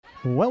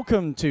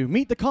Welcome to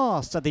Meet the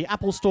Cast at the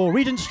Apple Store,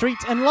 Regent Street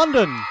in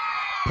London.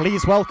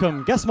 Please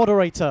welcome guest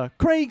moderator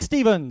Craig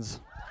Stevens.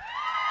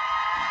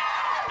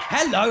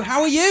 Hello,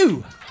 how are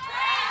you?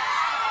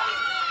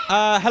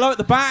 Hello at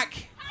the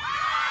back.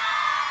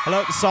 Hello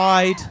at the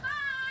side.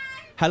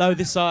 Hello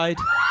this side.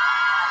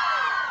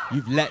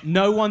 You've let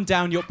no one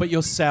down but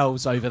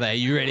yourselves over there.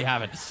 You really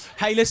haven't.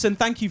 Hey, listen,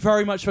 thank you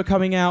very much for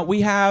coming out.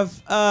 We have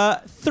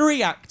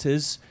 3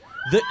 actors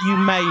that you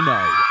may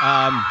know.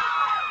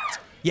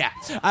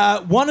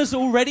 One has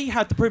already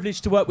had the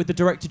privilege to work with the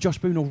director Josh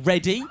Boone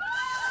already.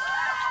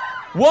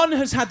 One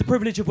has had the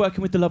privilege of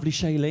working with the lovely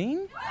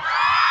Shailene.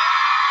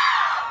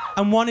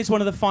 And one is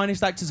one of the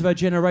finest actors of her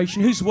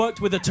generation who's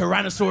worked with a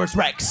Tyrannosaurus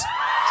Rex.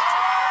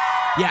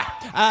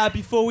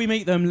 Before we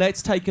meet them,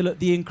 let's take a look at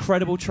the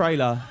incredible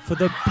trailer for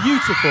the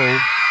beautiful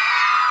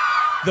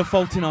The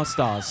Fault in Our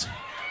Stars.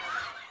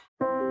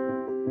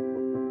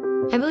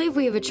 I believe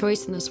we have a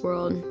choice in this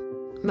world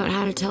about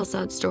how to tell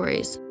sad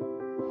stories.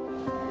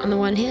 On the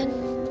one hand,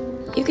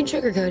 you can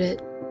sugarcoat it.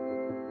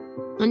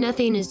 And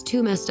nothing is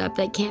too messed up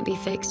that can't be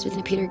fixed with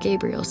a Peter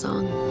Gabriel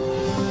song.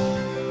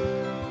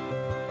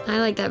 I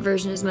like that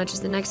version as much as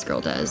the next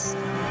girl does.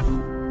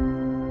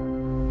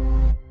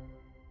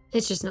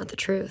 It's just not the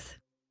truth.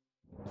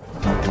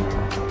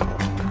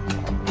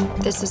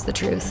 This is the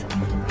truth.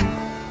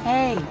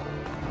 Hey,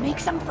 make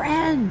some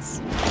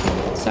friends.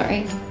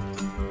 Sorry.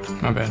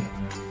 My bad.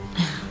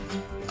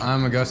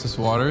 I'm Augustus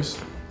Waters.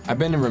 I've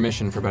been in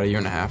remission for about 1.5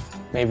 years.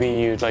 Maybe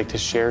you'd like to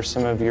share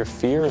some of your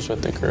fears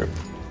with the group.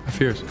 My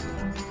fears?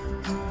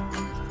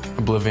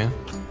 Oblivion.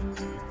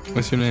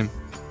 What's your name?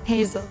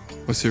 Hazel.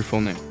 What's your full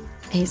name?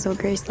 Hazel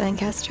Grace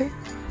Lancaster.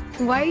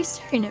 Why are you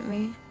staring at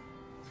me?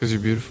 Because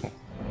you're beautiful.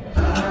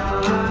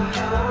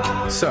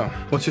 So,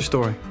 what's your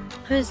story?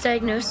 I was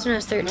diagnosed when I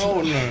was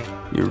 13.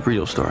 Your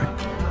real story.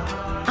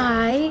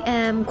 I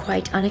am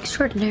quite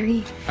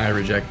unextraordinary. I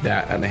reject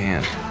that at the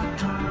hand.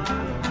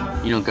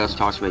 You know, Gus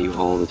talks about you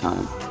all the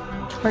time.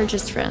 We're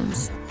just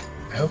friends.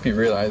 I hope you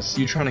realize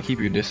you trying to keep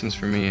your distance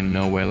from me in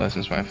no way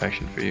lessens my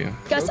affection for you.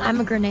 Gus, I'm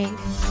a grenade.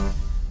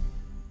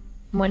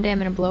 One day I'm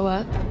gonna blow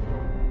up,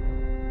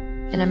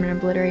 and I'm gonna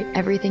obliterate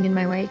everything in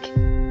my wake.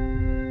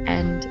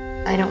 And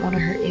I don't want to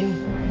hurt you.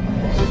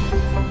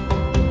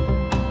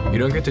 You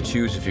don't get to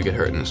choose if you get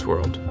hurt in this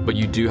world, but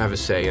you do have a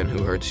say in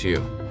who hurts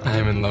you. I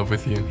am in love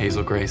with you,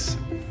 Hazel Grace.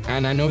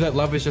 And I know that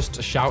love is just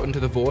a shout into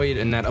the void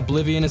and that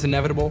oblivion is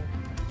inevitable.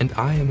 And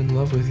I am in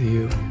love with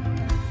you.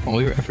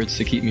 All your efforts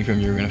to keep me from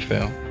you are gonna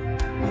fail.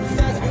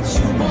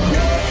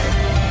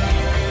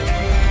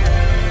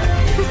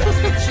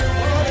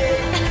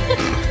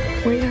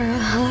 We are a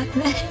hot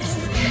mess.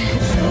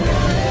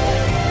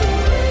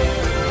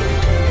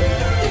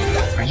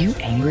 Are you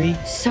angry?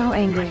 So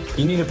angry.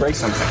 You need to break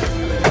something.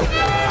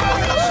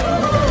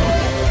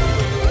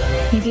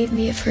 You gave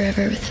me a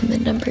forever within the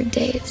numbered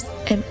days,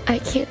 and I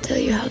can't tell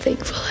you how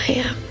thankful I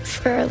am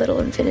for our little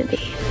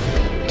infinity.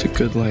 It's a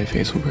good life,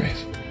 Hazel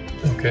Grace.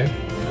 Okay.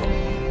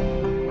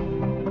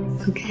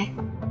 Okay.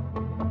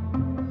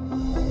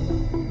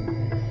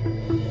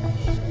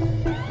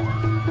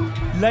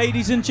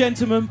 Ladies and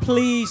gentlemen,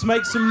 please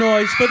make some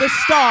noise for the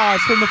stars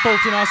from The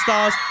Fault in Our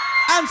Stars.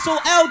 Ansel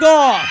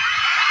Elgort,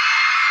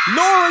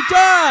 Laura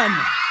Dern,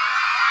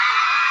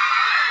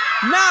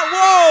 Nat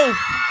Wolff,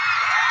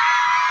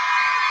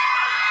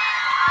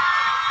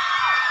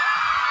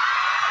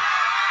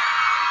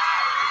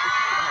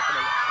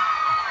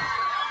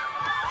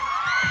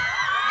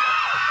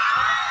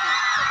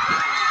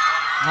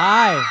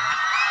 Hi.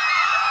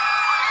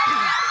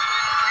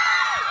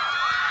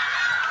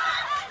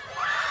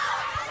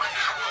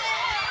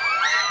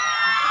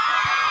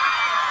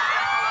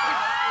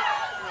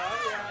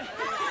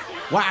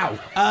 Wow.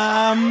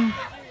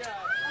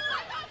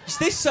 Is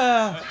this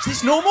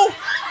normal?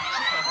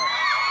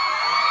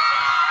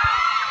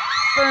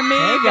 For me,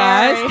 Hey,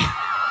 guys.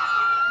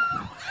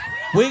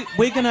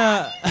 We're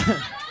gonna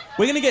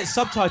we're gonna get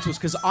subtitles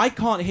because I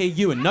can't hear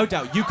you, and no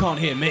doubt you can't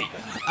hear me.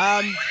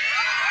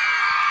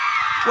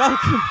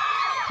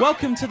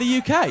 Welcome to the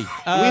UK.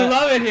 We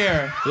love it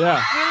here.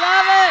 Yeah. We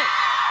love it.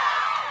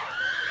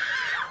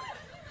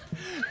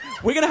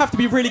 We're going to have to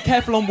be really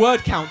careful on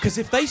word count, because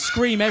if they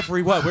scream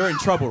every word, we're in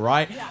trouble,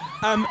 right?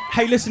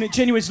 Hey, listen, it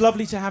genuinely is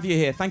lovely to have you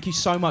here. Thank you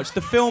so much.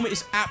 The film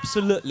is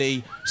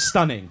absolutely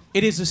stunning.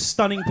 It is a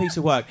stunning piece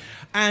of work.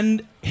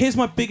 And here's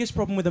my biggest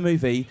problem with the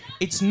movie.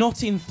 It's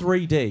not in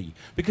 3D,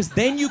 because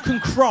then you can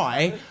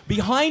cry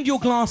behind your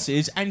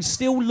glasses and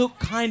still look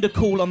kind of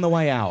cool on the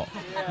way out.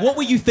 Yeah. What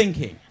were you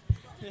thinking?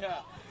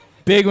 Yeah.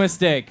 Big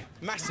mistake.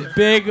 Massive.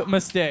 Big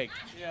mistake.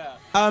 Yeah.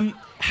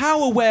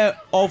 How aware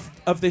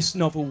of this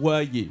novel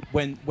were you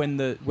when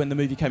the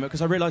movie came out?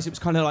 Because I realised it was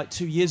kind of like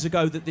 2 years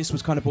ago that this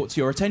was kind of brought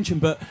to your attention.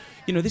 But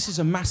you know, this is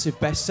a massive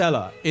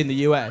bestseller in the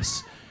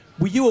US.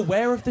 Were you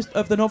aware of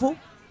the novel?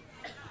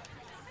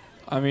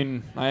 I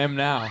mean, I am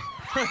now.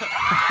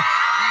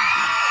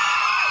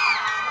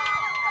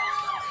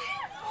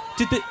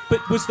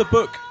 But was the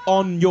book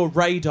on your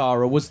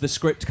radar, or was the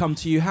script come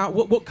to you?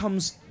 What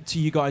comes to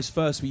you guys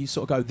first, where you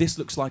sort of go, this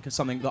looks like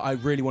something that I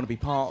really want to be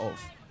part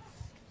of?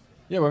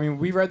 Yeah, well, I mean,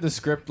 we read the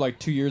script like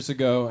 2 years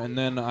ago, and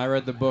then I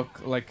read the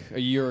book like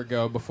a year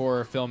ago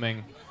before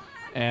filming,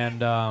 and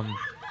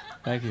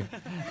thank you.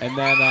 And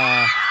then,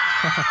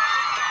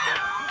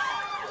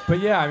 but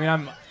yeah, I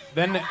mean,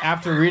 then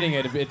after reading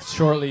it, it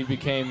shortly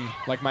became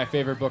like my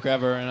favorite book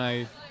ever, and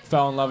I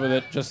fell in love with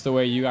it just the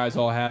way you guys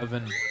all have,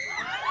 and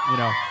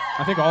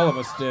I think all of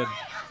us did.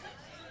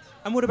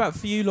 And what about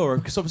for you, Laura?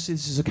 Because obviously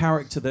this is a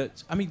character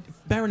that, I mean,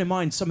 bearing in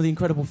mind some of the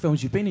incredible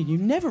films you've been in, you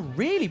never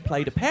really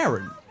played a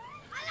parent.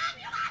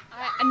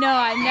 No,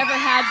 I never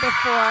had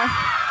before.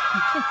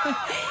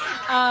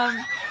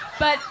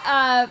 But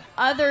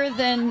other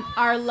than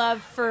our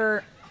love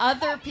for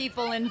other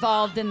people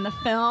involved in the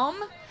film,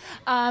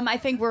 I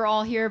think we're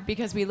all here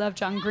because we love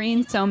John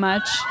Green so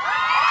much.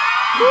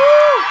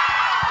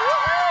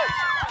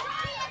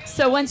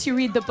 So once you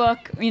read the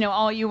book,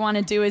 all you want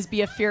to do is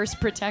be a fierce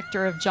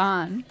protector of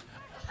John.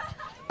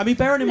 I mean,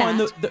 bearing in mind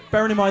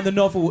the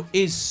novel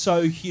is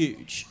so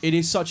huge. It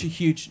is such a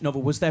huge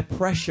novel. Was there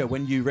pressure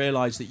when you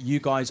realised that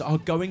you guys are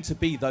going to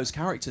be those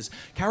characters?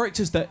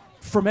 Characters that,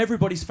 from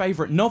everybody's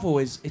favourite novel,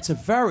 it's a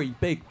very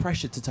big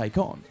pressure to take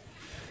on.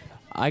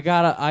 I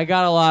got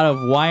a lot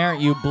of "Why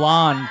aren't you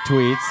blonde?"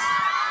 tweets.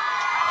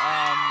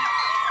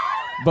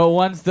 But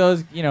once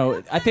those,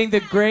 I think the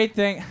great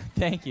thing.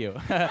 Thank you.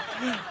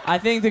 I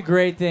think the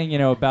great thing,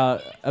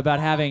 about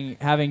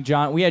having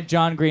John. We had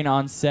John Green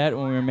on set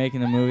when we were making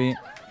the movie.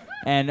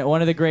 And one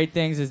of the great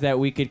things is that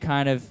we could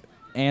kind of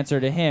answer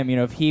to him.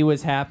 If he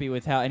was happy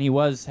with how, and he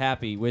was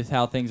happy with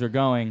how things were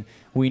going,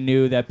 we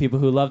knew that people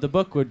who loved the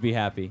book would be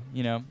happy.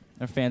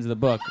 Are fans of the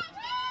book.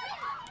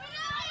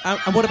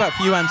 And what about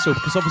for you, Ansel?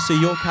 Because obviously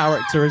your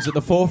character is at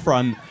the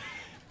forefront.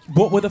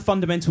 What were the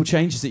fundamental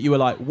changes that you were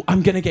like,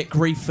 I'm going to get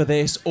grief for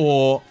this,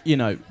 or,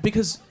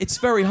 because it's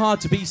very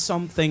hard to be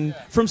something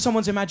from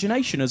someone's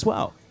imagination as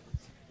well.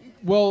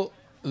 Well,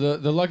 the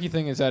lucky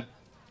thing is that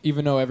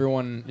even though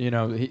everyone,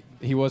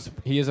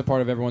 he is a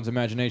part of everyone's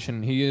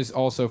imagination, he is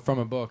also from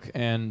a book,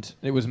 and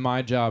it was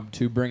my job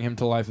to bring him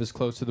to life as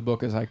close to the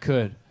book as I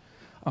could.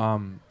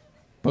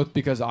 Both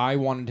because I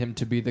wanted him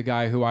to be the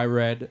guy who I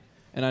read,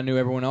 and I knew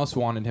everyone else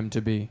wanted him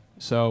to be.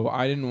 So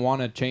I didn't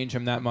want to change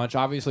him that much.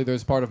 Obviously,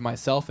 there's part of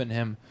myself in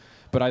him,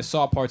 but I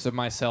saw parts of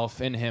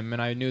myself in him,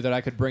 and I knew that I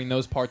could bring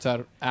those parts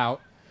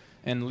out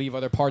and leave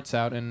other parts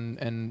out,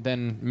 and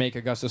then make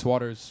Augustus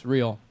Waters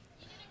real.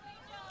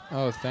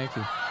 Oh, thank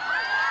you.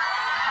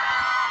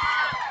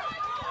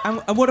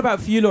 And what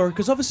about for you, Laura?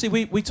 Because obviously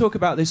we talk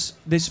about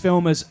this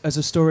film as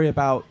a story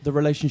about the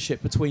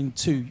relationship between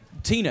two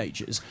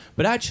teenagers,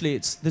 but actually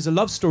there's a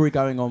love story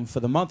going on for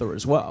the mother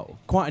as well.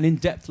 Quite an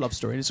in-depth love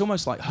story, and it's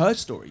almost like her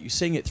story. You're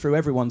seeing it through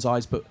everyone's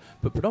eyes, but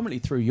predominantly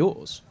through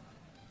yours.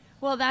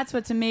 Well, that's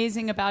what's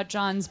amazing about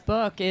John's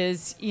book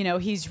is,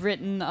 he's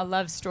written a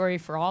love story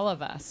for all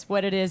of us.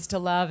 What it is to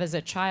love as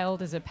a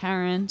child, as a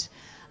parent,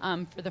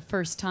 for the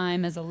first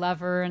time as a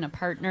lover and a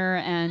partner,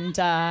 and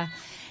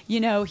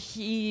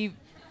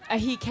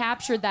he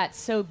captured that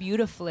so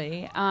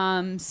beautifully.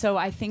 So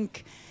I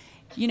think,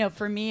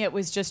 for me, it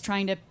was just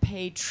trying to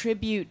pay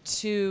tribute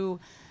to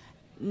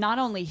not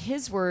only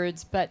his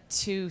words, but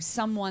to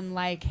someone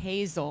like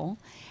Hazel.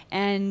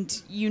 And,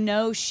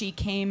 she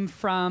came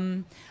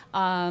from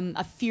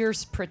a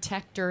fierce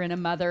protector and a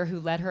mother who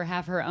let her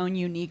have her own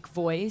unique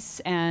voice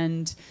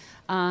and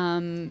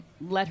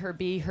let her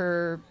be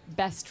her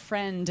best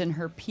friend and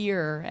her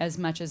peer as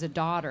much as a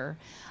daughter.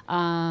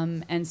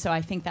 And so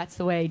I think that's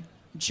the way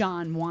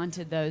John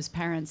wanted those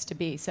parents to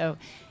be. So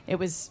it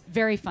was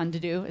very fun to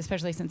do,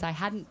 especially since I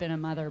hadn't been a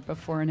mother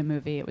before in a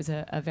movie. It was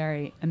a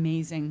very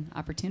amazing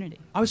opportunity.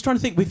 I was trying to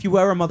think if you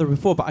were a mother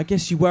before, but I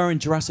guess you were in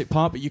Jurassic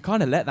Park, but you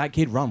kind of let that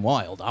kid run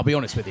wild, I'll be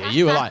honest with you.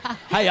 You were like,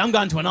 hey, I'm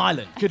going to an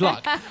island. Good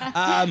luck.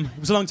 It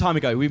was a long time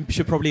ago. We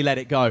should probably let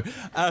it go.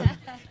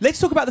 Let's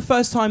talk about the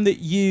first time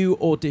that you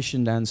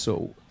auditioned,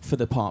 Ansel, for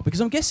the part,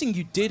 because I'm guessing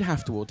you did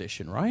have to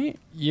audition, right?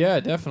 Yeah,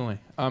 definitely.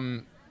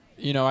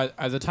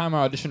 At the time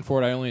I auditioned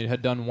for it, I only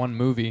had done one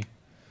movie,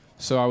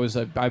 so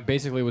I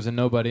basically was a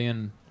nobody,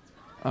 and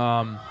You're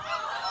not a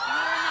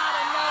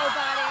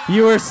nobody.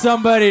 You were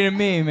somebody to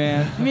me,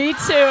 man. Me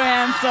too,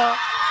 Ansel.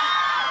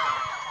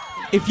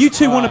 If you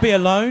two want to be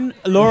alone,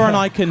 Laura and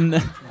I can.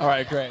 All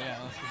right, great.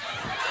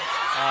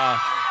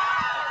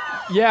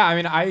 Yeah, I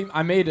mean,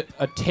 I made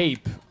a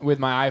tape with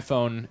my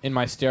iPhone in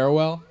my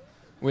stairwell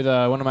with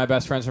one of my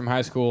best friends from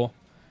high school,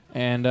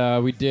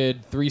 and we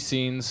did 3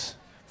 scenes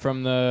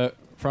from the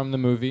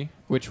movie,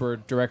 which were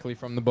directly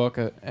from the book,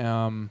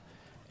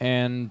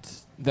 and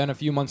then a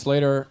few months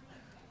later,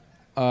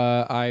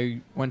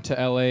 I went to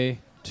LA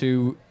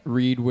to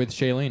read with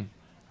Shailene.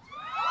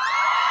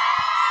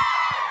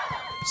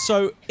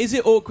 So, is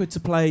it awkward to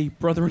play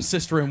brother and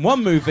sister in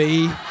one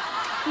movie?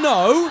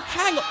 No,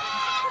 hang on.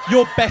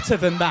 You're better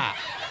than that.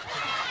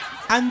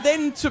 And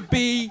then to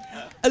be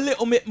a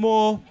little bit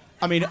more...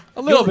 I mean,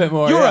 a little bit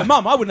more, You're yeah. a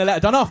mum. I wouldn't have let her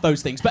done half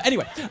those things. But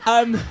anyway,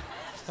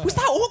 was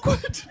that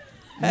awkward?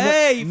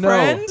 Hey, No.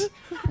 friend.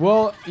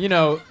 Well,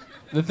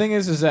 the thing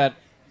is that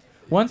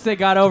Once they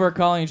got over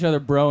calling each other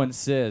bro and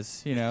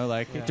sis,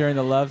 during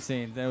the love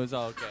scenes, then it was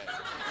all okay.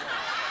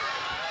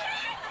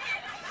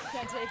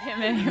 Can't take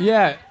him in here.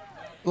 Yeah,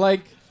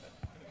 like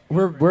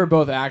we're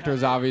both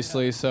actors,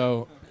 obviously.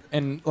 So,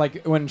 and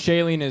like when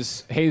Shailene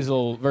is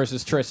Hazel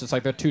versus Tris, it's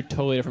like they're two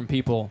totally different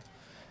people.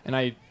 And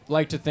I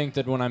like to think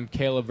that when I'm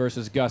Caleb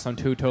versus Gus, I'm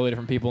two totally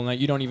different people, and that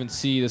you don't even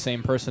see the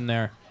same person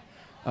there.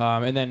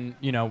 And then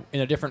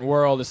in a different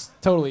world, it's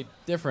totally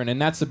different,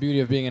 and that's the beauty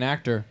of being an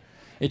actor.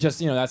 It just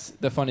that's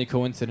the funny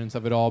coincidence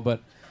of it all.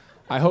 But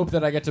I hope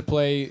that I get to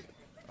play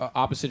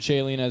opposite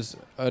Shailene as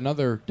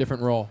another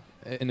different role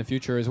in the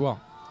future as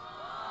well.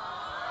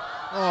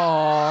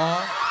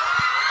 Aww.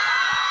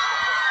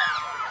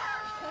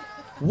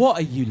 What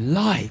are you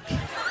like?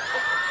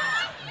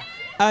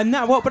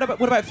 Nat, what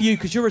about for you?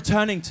 Because you're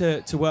returning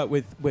to work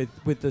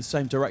with the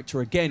same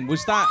director again.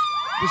 Was that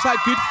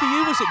good for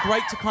you? Was it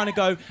great to kind of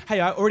go, hey,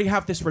 I already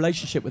have this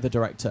relationship with the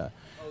director?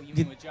 Oh, you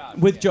mean with Josh?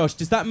 With Josh,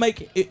 does that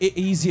make it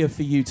easier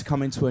for you to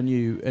come into a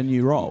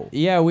new role?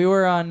 Yeah, we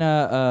were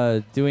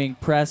on doing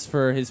press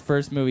for his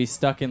first movie,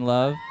 Stuck in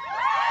Love.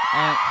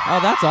 And, oh,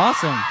 that's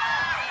awesome.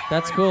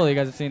 That's cool. You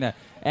guys have seen that.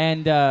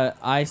 And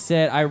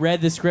I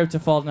read the script to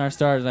Fault in Our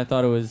Stars, and I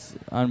thought it was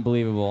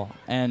unbelievable.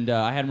 And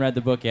I hadn't read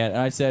the book yet. And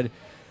I said,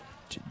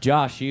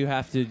 Josh, you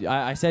have to...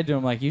 I said to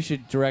him, like, you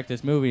should direct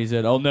this movie. He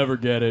said, I'll never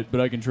get it,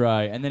 but I can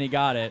try. And then he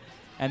got it.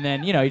 And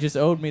then, he just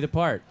owed me the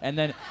part. And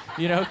then,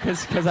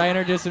 because I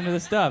introduced him to the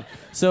stuff.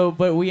 So,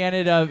 but we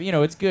ended up,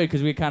 it's good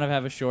because we kind of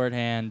have a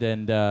shorthand,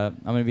 and I'm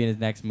going to be in his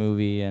next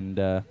movie. And,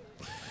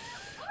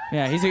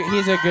 yeah, he's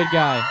a good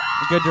guy,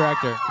 a good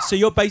director. So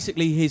you're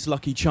basically his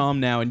lucky charm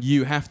now, and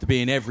you have to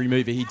be in every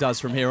movie he does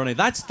from here on in.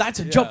 That's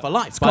a job for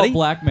life, it's buddy. Called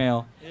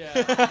blackmail.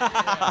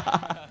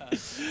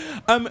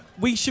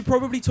 We should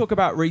probably talk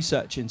about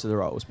research into the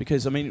roles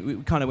because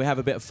we have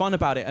a bit of fun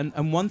about it.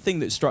 And one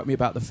thing that struck me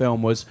about the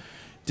film was,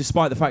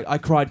 despite the fact I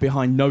cried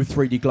behind no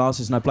 3D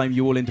glasses, and I blame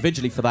you all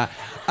individually for that.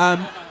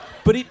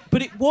 But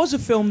it was a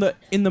film that,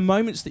 in the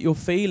moments that you're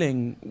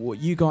feeling what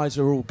you guys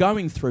are all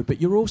going through, but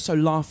you're also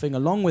laughing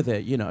along with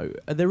it.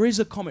 There is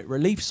a comic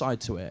relief side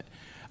to it.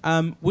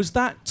 Was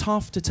that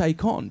tough to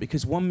take on?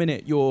 Because one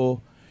minute you're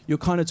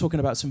kind of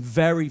talking about some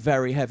very,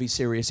 very heavy,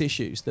 serious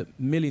issues that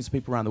millions of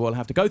people around the world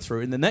have to go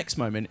through. In the next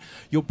moment,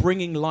 you're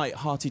bringing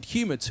light-hearted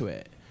humour to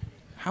it.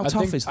 How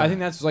tough is that? I think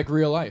that's like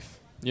real life.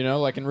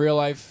 Like in real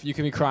life, you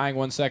can be crying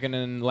one second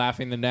and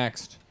laughing the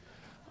next.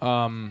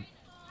 People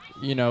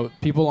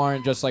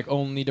aren't just like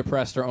only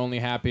depressed or only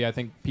happy. I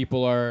think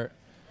people are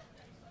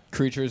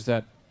creatures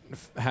that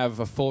have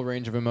a full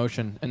range of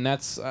emotion. And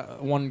that's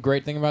one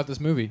great thing about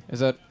this movie, is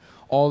that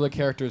all the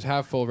characters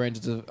have full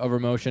ranges of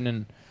emotion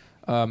and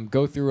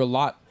go through a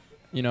lot.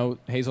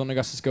 Hazel and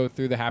Augustus go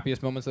through the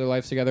happiest moments of their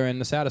lives together and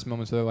the saddest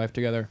moments of their life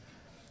together.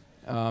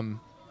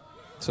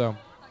 So.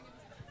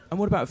 And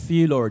what about for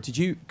you, Laura?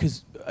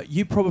 Because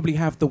you probably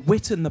have the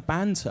wit and the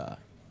banter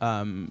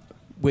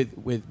with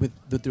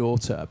the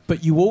daughter,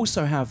 but you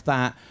also have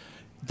that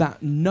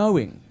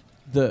knowing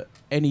that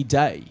any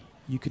day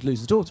you could lose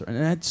the daughter, and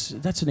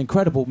that's an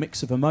incredible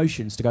mix of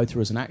emotions to go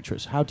through as an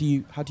actress. How do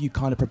you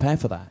kind of prepare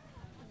for that?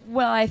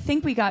 Well, I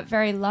think we got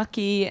very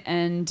lucky,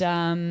 and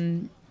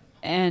in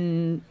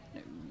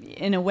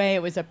a way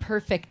it was a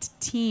perfect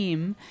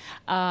team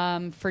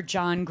for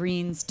John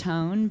Green's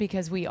tone,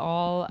 because we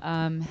all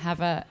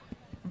have a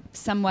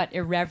somewhat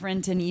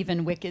irreverent and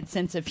even wicked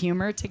sense of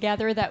humor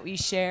together that we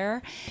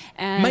share.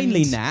 And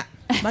Mainly Nat.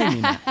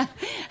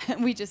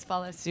 We just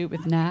follow suit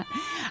with Nat.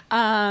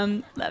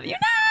 Love you, Nat!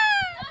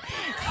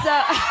 So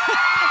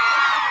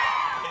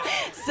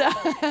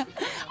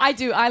I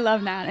do. I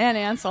love Nat and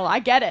Ansel. I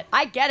get it,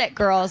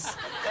 girls.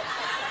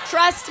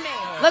 Trust me.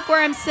 Look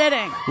where I'm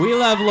sitting. We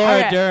love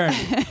Laura Dern.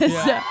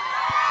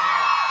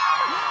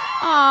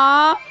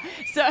 Aww.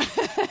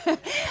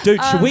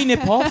 Dude, should we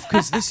nip off?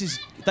 Because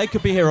they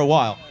could be here a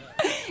while.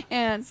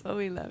 Ansel,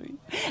 we love you.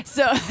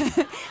 So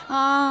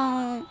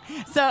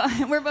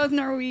we're both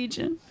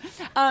Norwegian.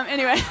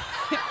 Anyway,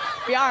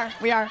 we are.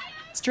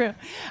 It's true.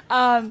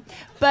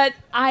 But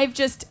I've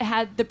just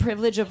had the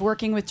privilege of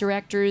working with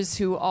directors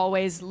who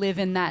always live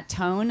in that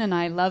tone, and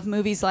I love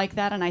movies like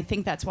that, and I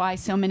think that's why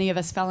so many of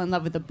us fell in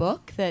love with the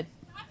book, that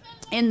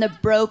in the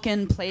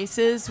broken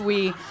places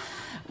we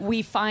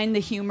find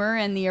the humor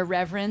and the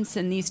irreverence,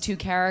 and these two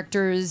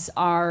characters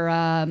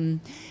are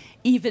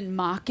even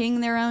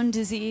mocking their own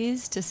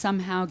disease to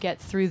somehow get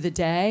through the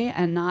day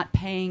and not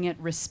paying it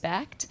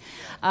respect.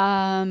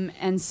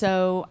 And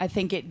so I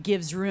think it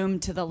gives room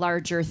to the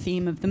larger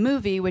theme of the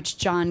movie, which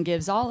John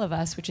gives all of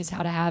us, which is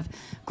how to have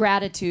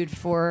gratitude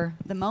for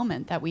the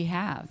moment that we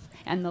have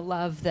and the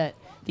love that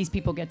these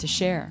people get to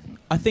share.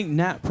 I think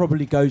Nat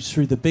probably goes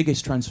through the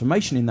biggest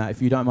transformation in that,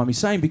 if you don't mind me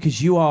saying,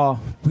 because you are,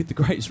 with the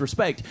greatest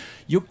respect,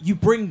 you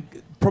bring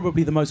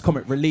probably the most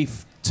comic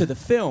relief to the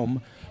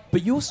film,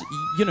 but your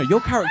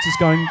character's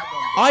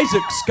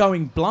Isaac's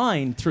going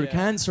blind through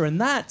cancer, and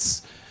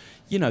that's,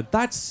 you know,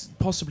 that's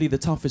possibly the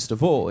toughest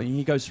of all. And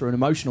he goes through an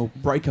emotional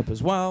breakup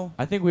as well.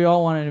 I think we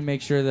all wanted to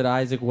make sure that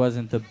Isaac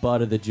wasn't the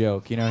butt of the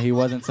joke. You know, he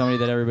wasn't somebody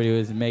that everybody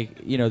was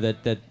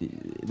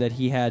that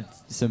he had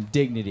some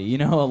dignity, you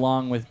know,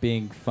 along with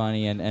being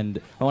funny.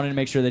 And I wanted to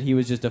make sure that he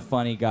was just a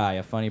funny guy,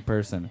 a funny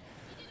person.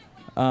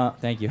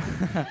 Thank you.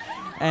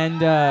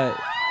 And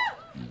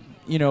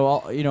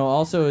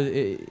also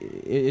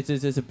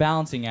it's a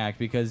balancing act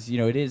because, you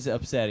know, it is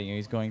upsetting.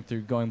 He's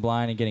going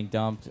blind and getting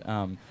dumped.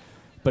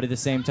 But at the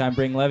same time,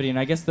 bring levity. And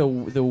I guess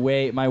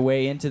my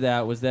way into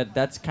that was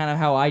that's kind of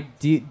how I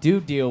do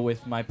deal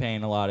with my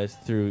pain a lot, is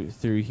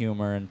through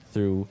humor and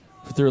through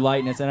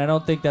lightness. And I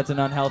don't think that's an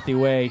unhealthy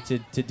way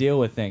to deal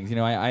with things. You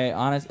know,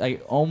 I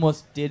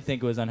almost did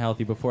think it was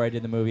unhealthy before I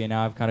did the movie, and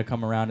now I've kind of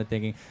come around to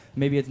thinking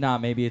maybe it's not.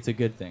 Maybe it's a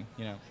good thing.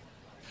 You know.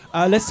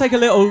 Let's take a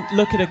little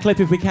look at a clip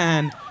if we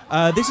can.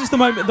 This is the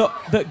moment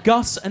that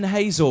Gus and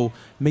Hazel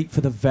meet for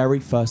the very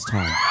first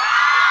time.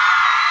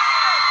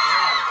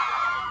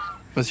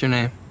 What's your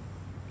name?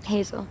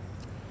 Hazel.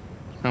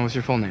 And what's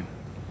your full name?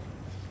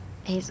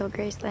 Hazel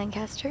Grace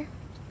Lancaster.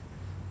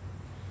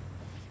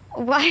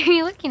 Why are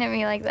you looking at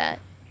me like that?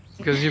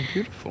 Because you're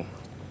beautiful.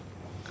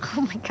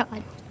 Oh my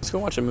god. Let's go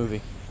watch a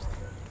movie.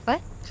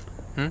 What?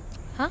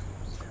 Huh?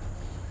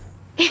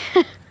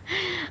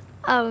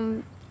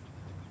 I'm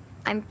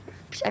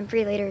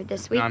free later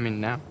this week. No, I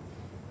mean now.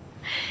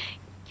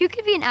 You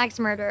could be an axe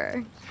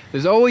murderer.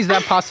 There's always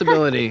that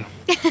possibility.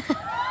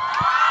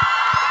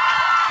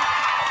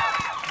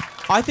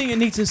 I think it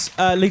leads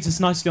us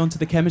nicely onto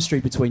the chemistry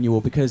between you all,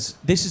 because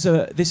this is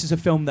a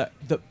film that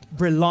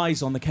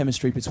relies on the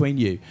chemistry between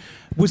you.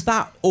 Was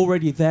that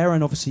already there?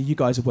 And obviously you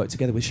guys have worked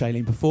together with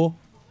Shailene before.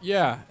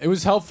 Yeah, it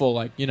was helpful,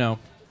 like, you know,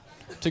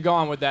 to go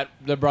on with that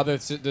the brother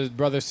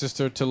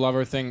sister to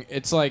lover thing.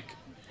 It's like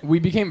we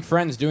became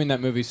friends doing that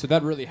movie, so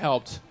that really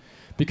helped,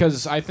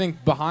 because I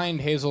think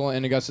behind Hazel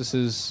and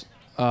Augustus's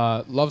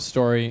love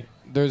story,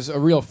 there's a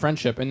real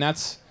friendship, and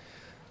that's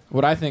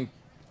what I think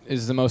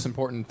is the most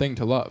important thing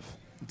to love.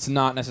 It's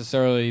not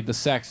necessarily the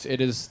sex. It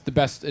is the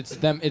best. It's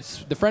them.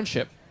 It's the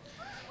friendship.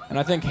 And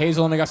I think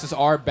Hazel and Augustus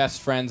are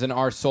best friends and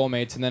are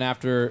soulmates. And then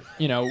after,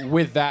 you know,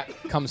 with that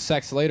comes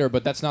sex later.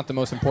 But that's not the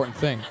most important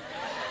thing.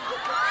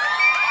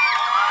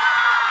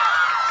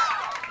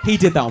 He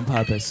did that on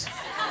purpose.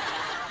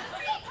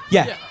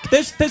 Yeah.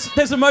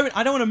 There's a moment.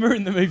 I don't want to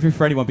ruin the movie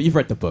for anyone, but you've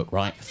read the book,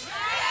 right?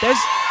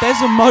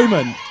 There's a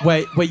moment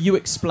where you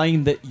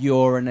explain that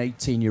you're an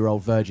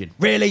 18-year-old virgin.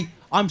 Really?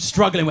 I'm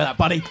struggling with that,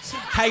 buddy.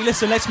 Hey,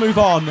 listen, let's move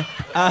on.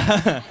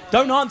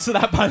 Don't answer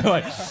that, by the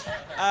way.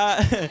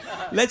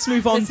 Let's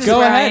move on.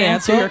 Go ahead,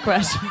 answer your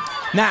question.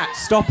 Nat,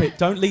 stop it.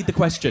 Don't lead the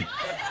question.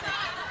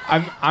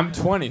 I'm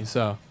 20,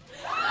 so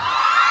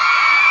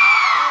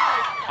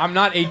I'm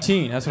not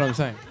 18. That's what I'm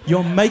saying.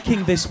 You're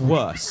making this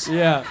worse.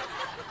 Yeah.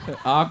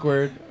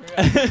 Awkward.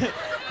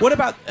 What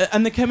about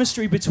and the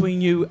chemistry between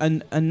you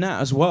and Nat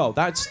as well?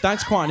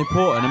 That's quite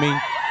important. I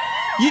mean,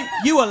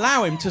 you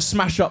allow him to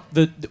smash up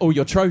all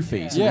your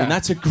trophies. Yeah. I mean,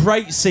 that's a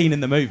great scene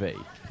in the movie.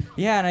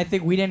 Yeah, and I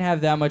think we didn't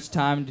have that much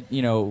time,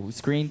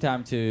 screen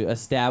time to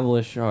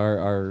establish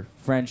our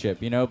friendship,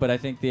 But I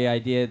think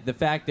the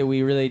fact that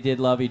we really did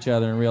love each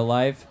other in real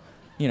life,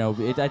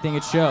 I think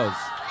it shows.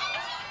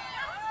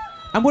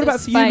 And what about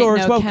for you, Laura,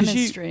 as well?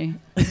 Chemistry.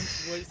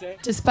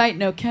 Despite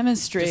no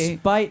chemistry.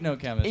 Despite no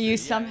chemistry. You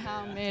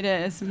somehow made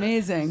it. It's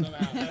amazing.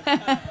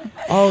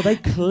 Oh, they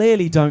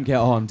clearly don't get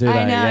on, do they?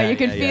 I know. Yeah, you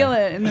can feel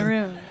it in the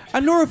room.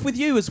 And Laura, with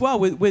you as well,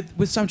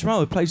 with Sam Tremolo,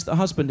 who plays the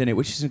husband in it,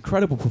 which is an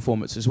incredible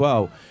performance as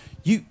well.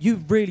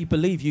 You really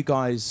believe you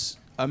guys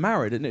are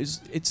married, and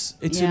it's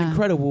an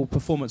incredible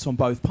performance on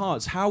both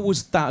parts. How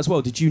was that as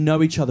well? Did you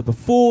know each other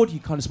before? Did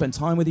you kind of spend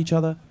time with each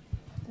other?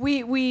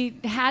 We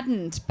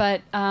hadn't,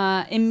 but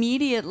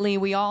immediately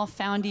we all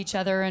found each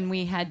other, and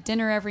we had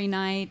dinner every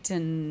night,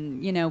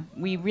 and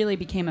we really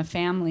became a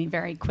family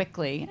very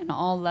quickly, and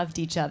all loved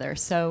each other.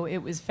 So it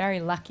was very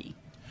lucky.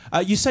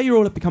 You say you're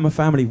all become a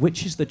family.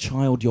 Which is the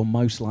child you're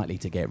most likely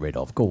to get rid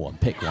of? Go on,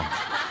 pick one.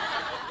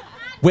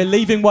 We're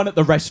leaving one at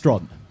the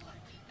restaurant.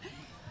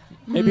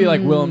 Maybe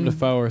like Willem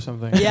Dafoe or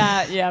something.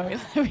 Yeah,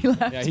 we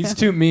left. Yeah, he's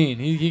too mean.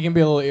 He can be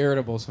a little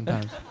irritable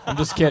sometimes. I'm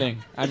just kidding.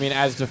 I mean,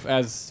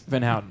 as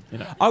Van Houten,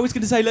 I was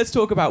going to say, let's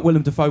talk about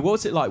Willem Dafoe.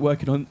 What's it like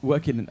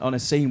working on a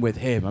scene with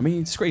him? I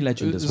mean, screen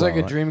legend as well. It's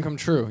like a dream come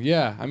true.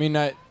 Yeah, I mean,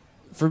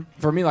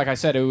 for me, like I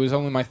said, it was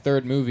only my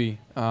third movie.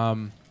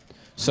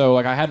 So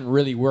like I hadn't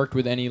really worked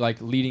with any like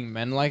leading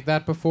men like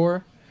that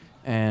before,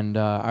 and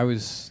I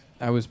was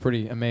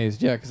pretty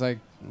amazed. Yeah, because I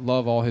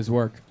love all his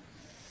work.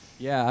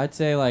 Yeah, I'd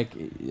say, like,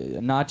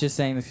 not just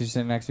saying this because you're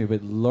sitting next to me,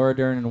 but Laura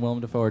Dern and Willem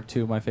Dafoe are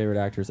two of my favorite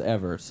actors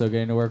ever. So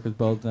getting to work with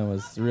both of them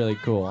was really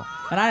cool.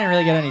 And I didn't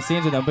really get any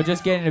scenes with them, but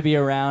just getting to be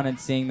around and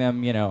seeing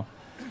them,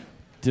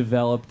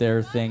 develop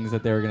their things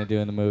that they were going to do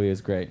in the movie is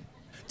great.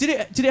 Did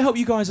it help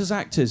you guys as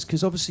actors?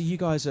 Because obviously you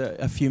guys are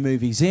a few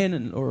movies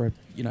in, or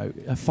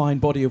a fine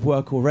body of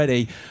work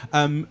already.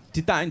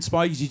 Did that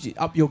inspire you? Did you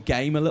up your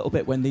game a little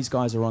bit when these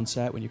guys are on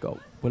set? When you got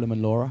Willem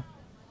and Laura?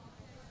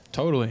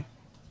 Totally.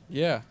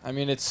 Yeah, I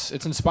mean, it's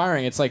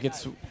inspiring. It's like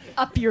it's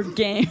Up your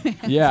game.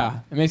 yeah.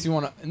 It makes you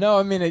want to. No,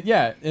 I mean, it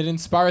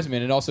inspires me,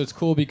 and it also it's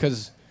cool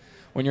because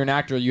when you're an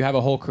actor, you have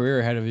a whole career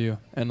ahead of you,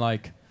 and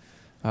like,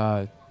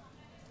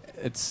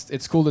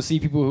 it's cool to see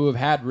people who have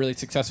had really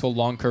successful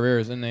long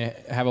careers, and they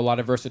have a lot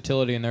of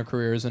versatility in their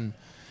careers, and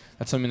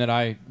that's something that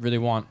I really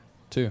want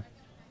too.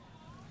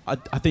 I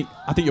think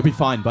you'll be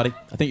fine, buddy.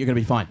 I think you're going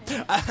to be fine.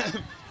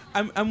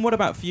 And what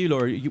about for you,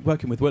 Laura? You're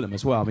working with Willem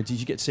as well. I mean, did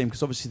you get to see him?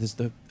 Because obviously there's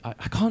the...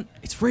 I can't...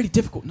 It's really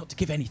difficult not to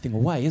give anything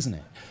away, isn't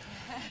it?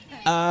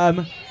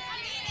 I've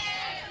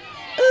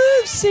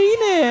seen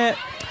it.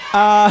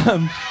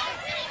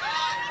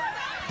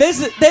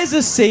 There's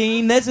a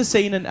scene,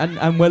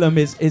 and Willem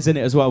is in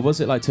it as well. What's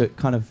it like to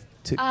kind of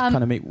meet and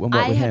work with him?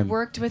 I had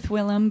worked with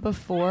Willem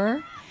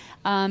before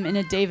in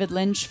a David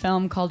Lynch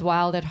film called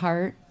Wild at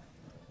Heart.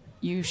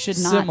 You should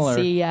not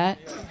see yet.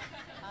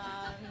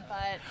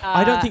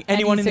 I don't think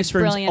anyone in this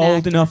room is old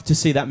actor. enough to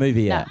see that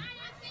movie yet.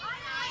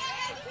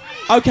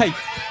 No. Okay,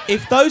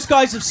 if those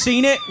guys have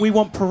seen it, we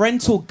want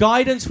parental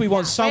guidance. We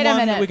want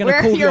someone. We're going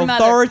to call the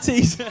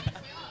authorities.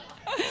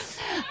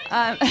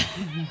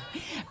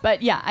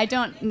 But yeah, I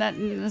don't.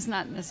 That's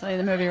not necessarily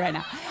the movie right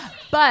now.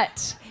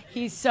 But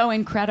he's so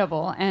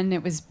incredible, and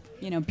it was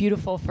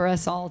beautiful for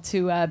us all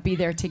to be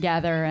there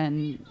together,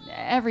 and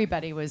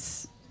everybody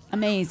was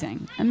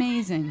amazing.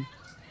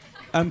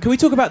 Can we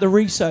talk about the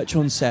research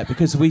on set?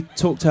 Because we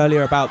talked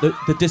earlier about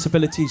the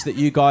disabilities that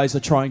you guys are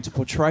trying to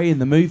portray in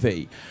the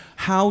movie.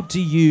 How do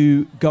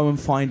you go and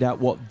find out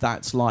what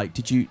that's like?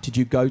 Did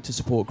you go to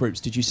support groups?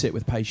 Did you sit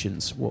with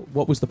patients?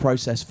 What was the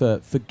process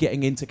for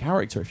getting into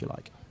character, if you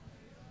like?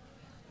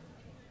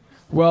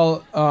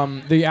 Well,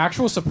 the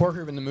actual support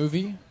group in the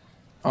movie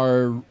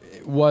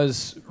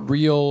was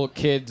real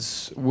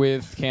kids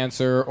with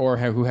cancer or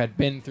who had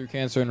been through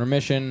cancer in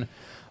remission.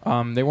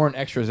 They weren't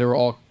extras. They were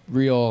all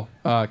real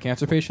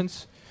cancer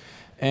patients.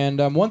 And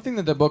one thing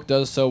that the book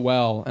does so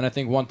well, and I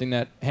think one thing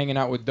that hanging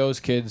out with those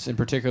kids in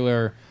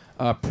particular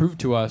proved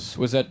to us,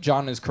 was that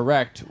John is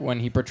correct when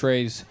he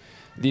portrays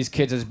these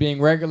kids as being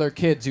regular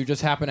kids who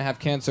just happen to have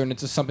cancer, and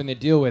it's just something they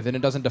deal with, and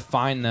it doesn't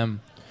define them.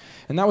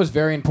 And that was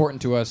very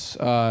important to us,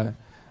 I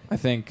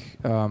think.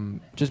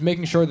 Just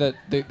making sure that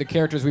the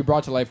characters we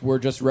brought to life were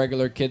just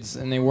regular kids,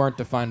 and they weren't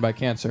defined by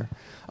cancer.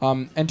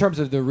 In terms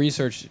of the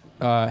research,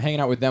 hanging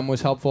out with them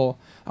was helpful.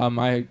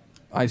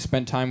 I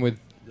spent time with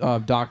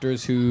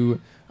doctors who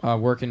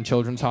work in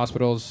children's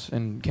hospitals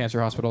and cancer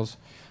hospitals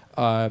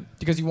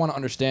because you want to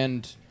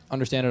understand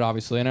it,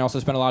 obviously. And I also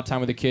spent a lot of time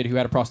with a kid who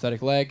had a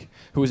prosthetic leg,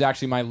 who was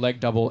actually my leg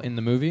double in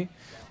the movie.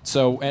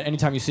 So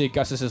anytime you see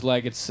Gus's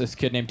leg, it's this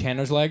kid named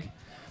Tanner's leg.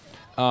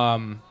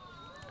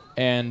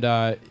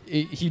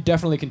 He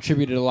definitely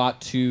contributed a lot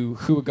to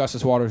who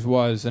Augustus Waters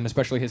was, and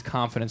especially his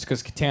confidence,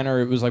 because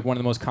Tanner was like one of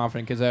the most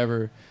confident kids I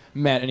ever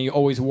met, and he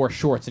always wore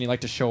shorts, and he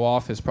liked to show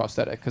off his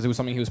prosthetic because it was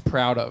something he was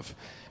proud of,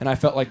 and I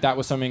felt like that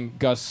was something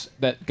Gus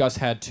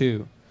had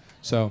too.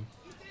 So.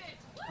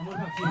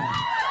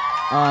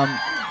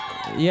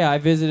 Yeah, I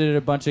visited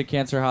a bunch of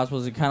cancer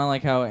hospitals, and kind of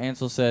like how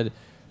Ansel said,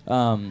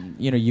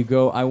 you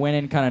go. I went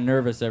in kind of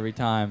nervous every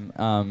time,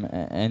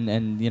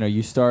 and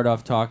you start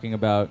off talking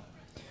about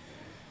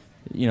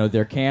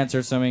their cancer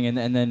or something,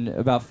 and then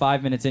about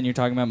 5 minutes in, you're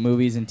talking about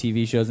movies and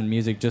TV shows and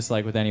music, just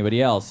like with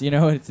anybody else.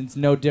 It's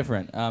no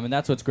different, and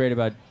that's what's great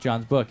about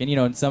John's book.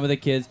 And some of the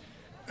kids,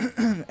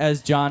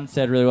 as John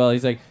said really well,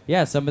 he's like,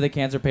 yeah, some of the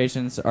cancer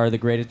patients are the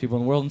greatest people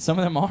in the world, and some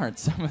of them aren't.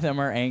 Some of them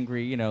are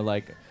angry,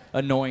 like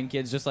annoying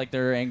kids, just like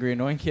they're angry,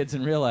 annoying kids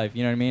in real life.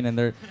 You know what I mean?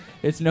 And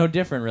it's no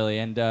different, really.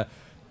 And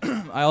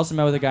I also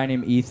met with a guy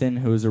named Ethan,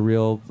 who's a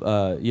real,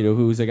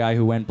 who's a guy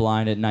who went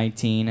blind at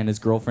 19, and his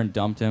girlfriend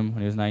dumped him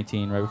when he was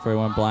 19, right before he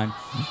went blind.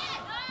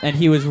 And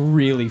he was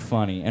really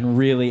funny and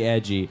really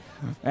edgy.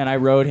 And I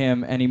wrote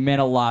him, and he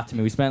meant a lot to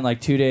me. We spent like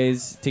 2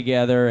 days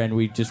together, and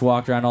we just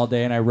walked around all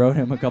day, and I wrote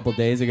him a couple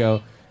weeks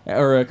ago,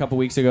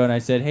 and I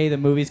said, hey, the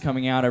movie's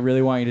coming out. I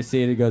really want you to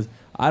see it. He goes,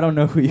 I don't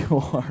know who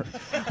you are.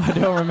 I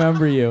don't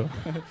remember you.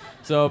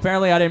 So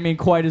apparently I didn't mean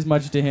quite as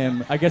much to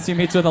him. I guess he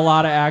meets with a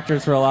lot of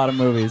actors for a lot of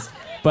movies.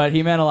 But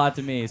he meant a lot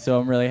to me, so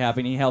I'm really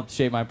happy, and he helped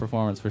shape my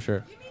performance for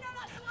sure.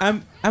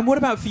 And what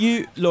about for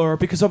you, Laura?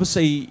 Because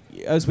obviously,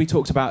 as we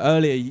talked about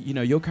earlier,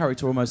 your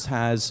character almost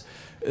has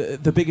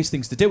the biggest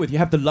things to deal with. You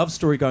have the love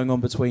story going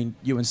on between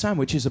you and Sam,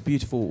 which is a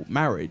beautiful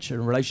marriage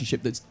and a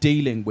relationship that's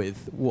dealing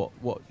with what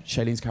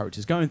Shailene's character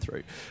is going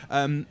through.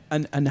 And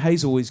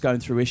Hazel is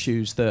going through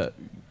issues that,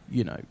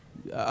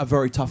 are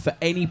very tough for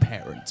any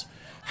parent.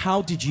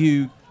 How did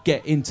you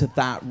get into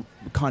that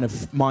kind of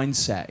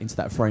mindset, into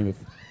that frame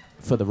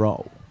for the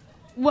role?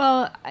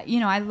 Well,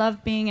 I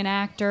love being an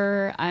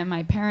actor.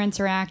 My parents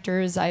are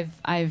actors.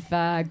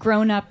 I've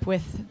grown up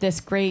with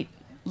this great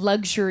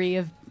luxury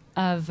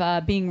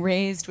of being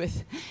raised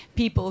with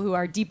people who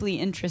are deeply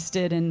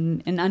interested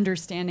in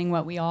understanding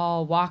what we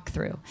all walk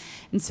through.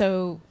 And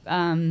so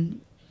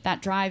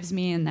that drives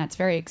me, and that's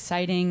very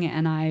exciting.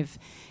 And I've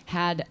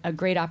had a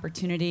great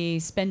opportunity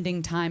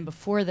spending time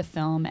before the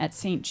film at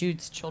St.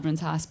 Jude's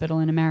Children's Hospital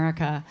in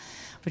America,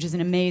 which is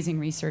an amazing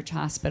research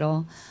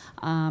hospital.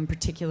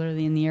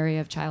 particularly in the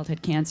area of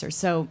childhood cancer.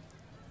 So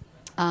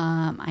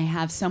I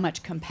have so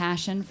much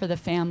compassion for the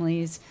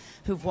families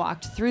who've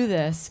walked through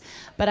this.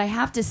 But I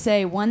have to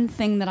say, one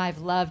thing that I've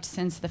loved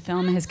since the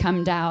film has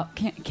came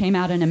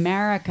out in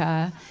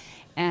America,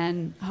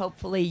 and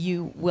hopefully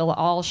you will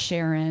all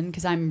share in,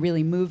 because I'm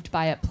really moved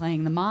by it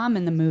playing the mom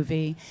in the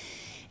movie,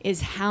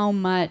 is how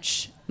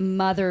much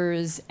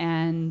mothers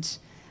and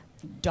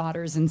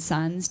daughters and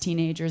sons,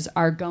 teenagers,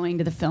 are going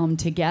to the film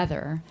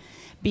together,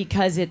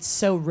 because it's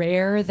so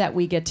rare that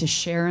we get to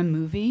share a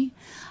movie,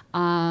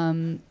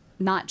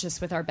 not just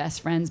with our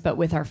best friends, but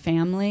with our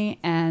family,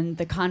 and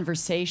the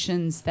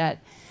conversations that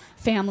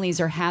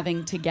families are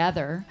having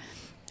together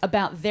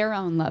about their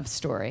own love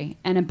story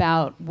and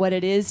about what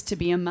it is to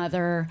be a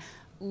mother,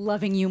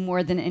 loving you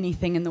more than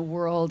anything in the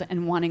world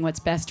and wanting what's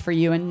best for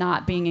you and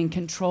not being in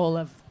control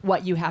of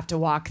what you have to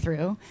walk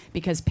through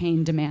because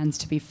pain demands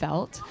to be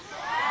felt.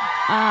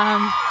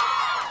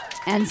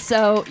 And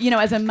so, you know,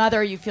 as a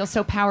mother, you feel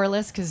so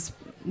powerless because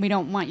we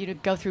don't want you to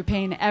go through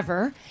pain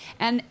ever.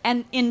 And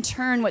in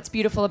turn, what's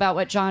beautiful about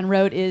what John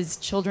wrote is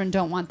children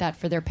don't want that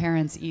for their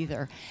parents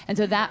either. And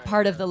so that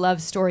part of the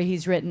love story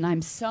he's written,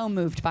 I'm so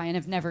moved by and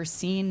have never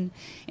seen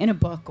in a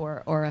book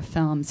or a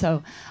film.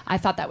 So I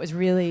thought that was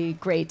really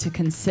great to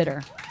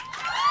consider.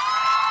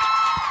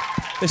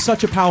 There's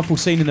such a powerful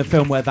scene in the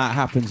film where that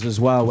happens as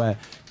well, where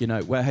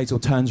where Hazel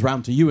turns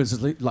around to you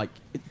as like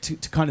to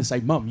kind of say,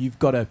 "Mum, you've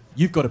got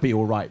to be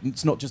all right.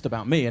 It's not just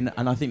about me." And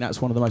I think that's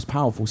one of the most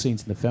powerful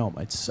scenes in the film.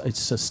 It's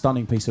a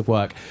stunning piece of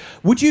work.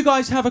 Would you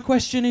guys have a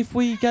question if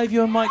we gave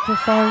you a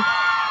microphone?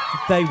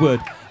 They would.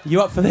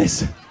 You up for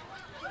this?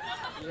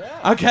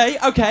 Yeah.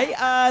 Okay.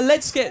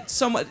 Let's get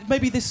someone.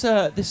 Maybe this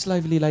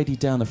lovely lady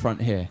down the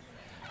front here.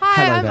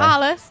 Hi, Hello I'm there.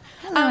 Alice.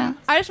 Hello.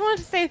 I just wanted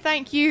to say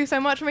thank you so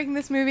much for making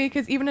this movie,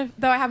 because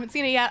though I haven't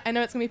seen it yet, I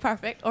know it's going to be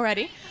perfect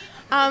already.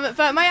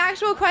 But my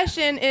actual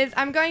question is,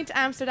 I'm going to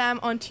Amsterdam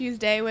on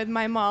Tuesday with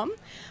my mom.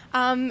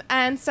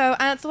 And so,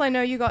 Ansel, I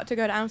know you got to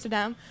go to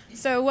Amsterdam.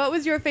 So what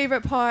was your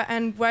favorite part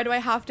and where do I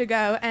have to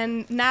go?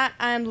 And Nat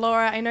and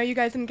Laura, I know you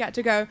guys didn't get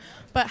to go,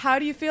 but how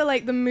do you feel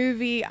like the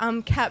movie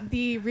kept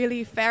the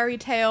really fairy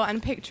tale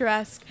and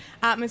picturesque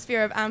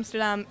atmosphere of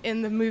Amsterdam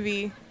in the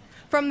movie,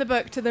 from the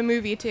book to the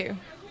movie too?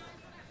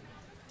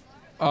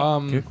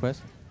 Good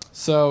question.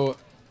 So,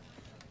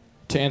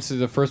 to answer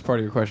the first part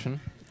of your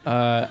question,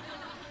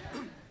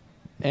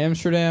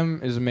 Amsterdam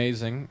is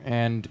amazing,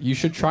 and you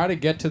should try to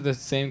get to the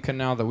same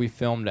canal that we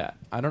filmed at.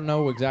 I don't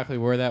know exactly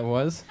where that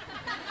was,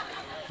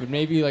 but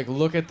maybe like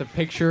look at the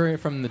picture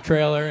from the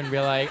trailer and be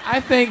like, I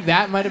think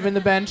that might have been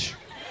the bench.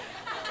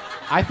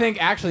 I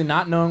think actually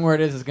not knowing where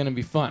it is going to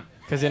be fun,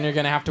 because then you're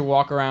going to have to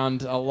walk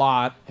around a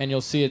lot, and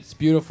you'll see it's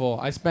beautiful.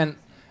 I spent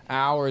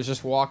hours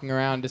just walking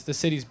around. The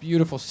city's a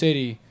beautiful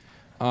city.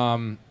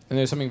 And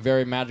there's something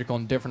very magical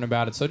and different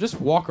about it. So just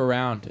walk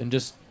around and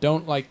just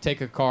don't take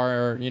a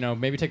car, or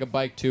maybe take a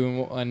bike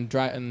too and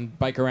drive and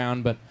bike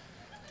around. But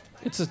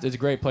it's a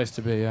great place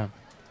to be, yeah.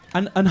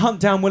 And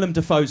hunt down Willem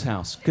Dafoe's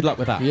house. Good luck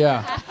with that.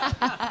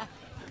 Yeah.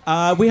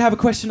 We have a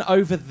question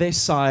over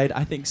this side,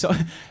 I think. So,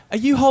 are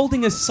you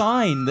holding a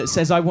sign that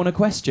says "I want a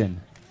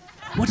question"?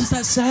 What does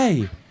that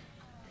say?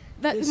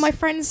 That my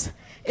friends.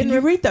 Can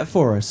you read that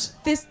for us?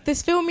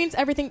 This film means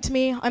everything to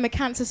me. I'm a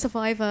cancer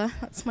survivor.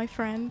 That's my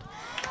friend.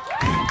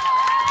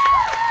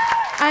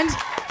 And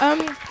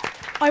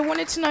I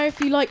wanted to know if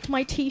you liked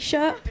my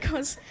T-shirt,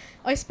 because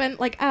I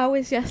spent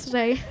hours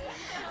yesterday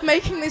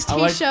making this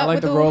T-shirt. I like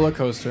with the all roller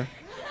coaster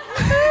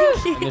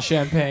and the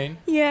champagne.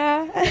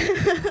 Yeah.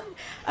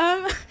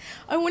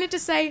 I wanted to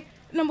say,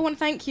 number one,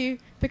 thank you,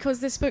 because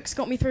this book's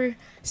got me through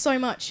so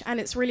much, and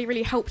it's really,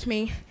 really helped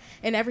me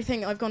in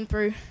everything I've gone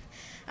through.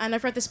 And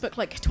I've read this book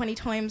 20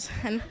 times,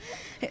 and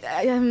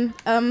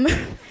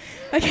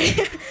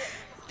okay.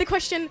 The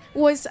question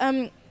was,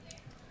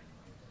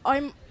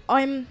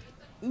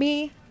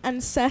 me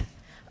and Seth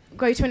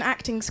go to an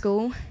acting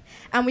school,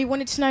 and we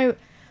wanted to know,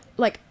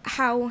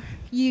 how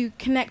you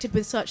connected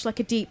with such a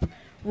deep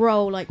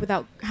role,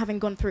 without having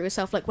gone through it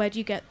yourself. Where do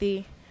you get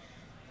the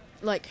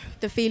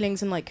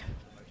feelings and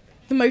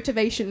the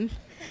motivation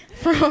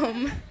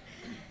from?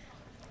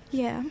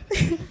 Yeah.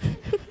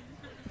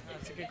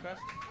 That's a good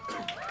question.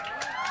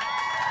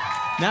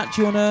 Nat,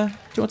 do you wanna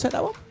take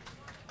that one?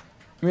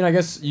 I mean, I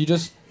guess you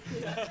just...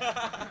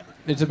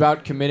 It's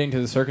about committing to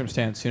the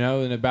circumstance,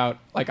 and about...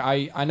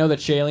 I know that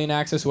Shailene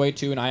acts this way,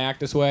 too, and I act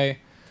this way.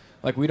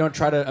 We don't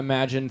try to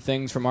imagine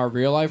things from our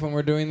real life when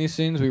we're doing these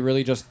scenes. We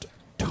really just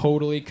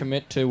totally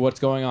commit to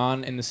what's going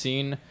on in the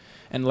scene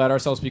and let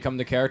ourselves become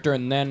the character,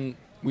 and then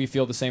we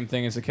feel the same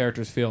thing as the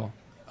characters feel.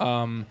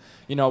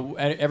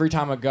 Every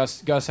time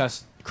Gus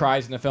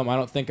cries in the film, I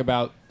don't think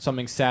about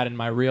something sad in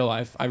my real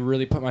life. I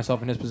really put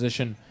myself in his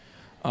position.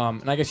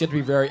 And I guess you have to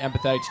be very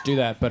empathetic to do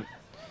that. But,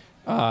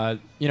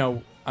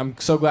 I'm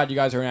so glad you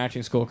guys are in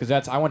acting school, because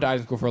I went to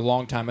acting school for a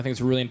long time. I think it's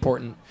really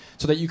important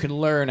so that you can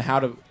learn how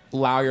to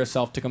allow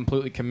yourself to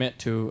completely commit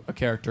to a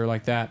character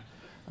like that.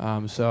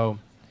 So,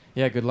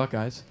 yeah, good luck,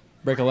 guys.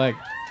 Break a leg.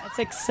 That's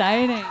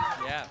exciting.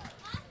 Yeah.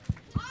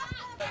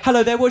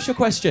 Hello there, what's your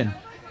question?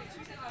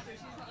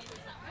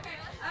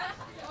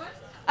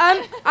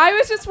 I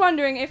was just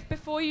wondering if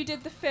before you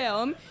did the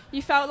film,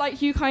 you felt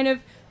like you kind of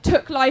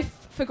took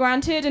life for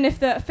granted, and if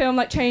the film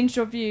like changed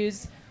your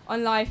views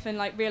on life and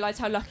like realised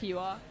how lucky you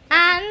are.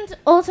 And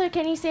also,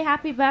 can you say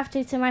happy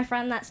birthday to my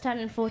friend that's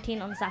turning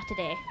 14 on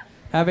Saturday?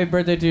 Happy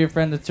birthday to your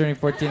friend that's turning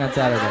 14 on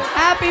Saturday.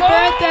 Happy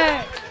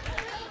birthday!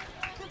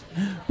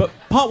 But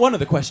part one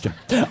of the question.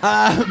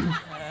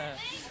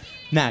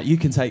 Now, you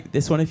can take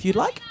this one if you'd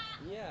like.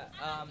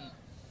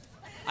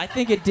 I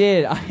think it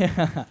did.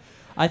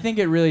 I think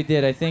it really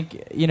did. I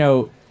think,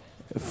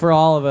 for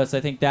all of us, I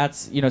think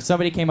that's,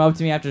 somebody came up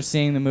to me after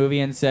seeing the movie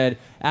and said,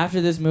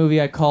 after this movie,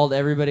 I called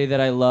everybody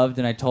that I loved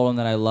and I told them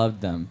that I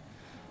loved them.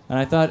 And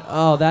I thought,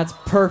 oh, that's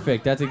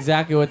perfect. That's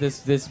exactly what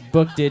this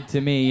book did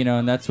to me,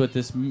 and that's what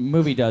this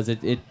movie does.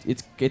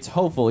 It's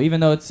hopeful,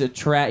 even though it's a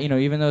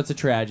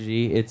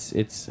tragedy.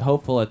 It's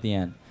hopeful at the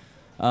end,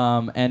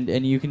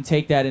 and you can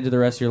take that into the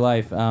rest of your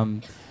life. I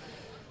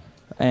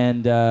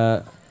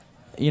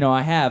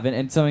have,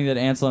 and something that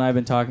Ansel and I have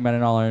been talking about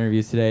in all our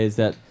interviews today is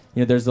that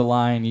there's the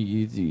line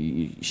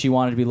she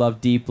wanted to be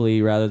loved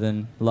deeply rather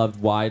than loved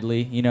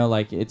widely.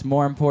 Like it's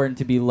more important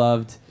to be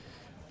loved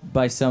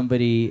by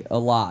somebody a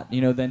lot,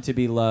 than to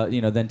be loved,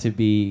 than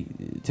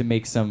to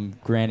make some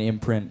grand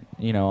imprint,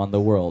 on the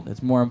world.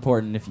 It's more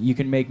important if you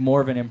can make more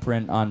of an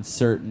imprint on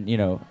certain,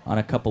 on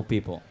a couple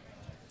people.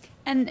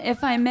 And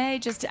if I may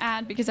just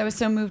add, because I was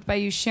so moved by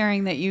you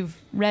sharing that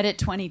you've read it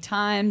 20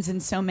 times,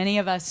 and so many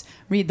of us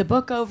read the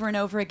book over and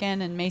over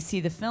again and may see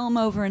the film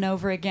over and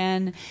over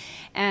again.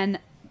 And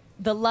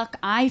the luck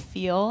I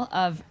feel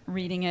of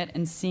reading it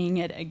and seeing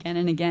it again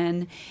and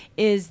again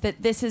is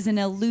that this is an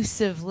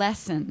elusive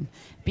lesson,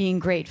 being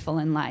grateful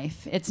in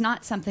life. It's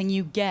not something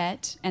you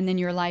get and then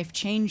your life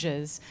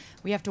changes.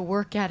 We have to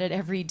work at it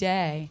every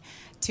day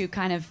to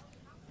kind of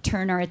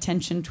turn our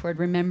attention toward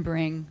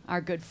remembering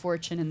our good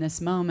fortune in this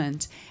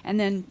moment. And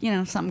then,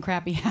 something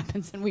crappy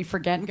happens and we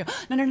forget and go,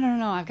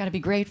 no, I've got to be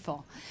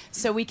grateful.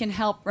 So we can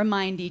help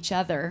remind each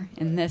other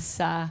in this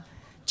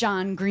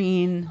John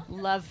Green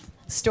love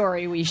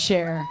story we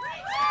share.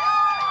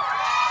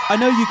 I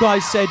know you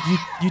guys said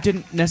you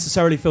didn't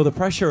necessarily feel the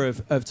pressure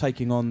of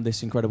taking on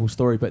this incredible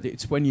story, but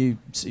it's when you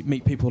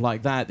meet people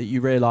like that you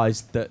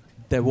realise that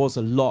there was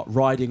a lot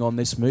riding on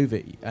this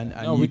movie, and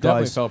we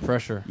definitely felt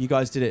pressure. You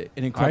guys did it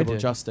in incredible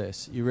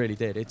justice. You really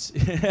did. It's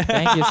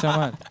Thank you so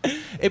much.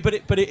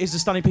 But it is a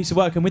stunning piece of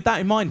work. And with that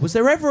in mind, was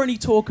there ever any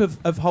talk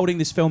of holding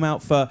this film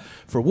out for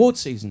award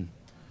season?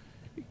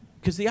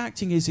 Because the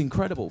acting is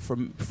incredible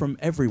from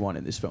everyone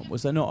in this film.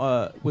 Was there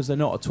not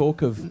a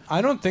talk of?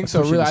 I don't think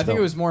so. Really, I think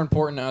it was more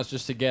important to us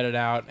just to get it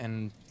out,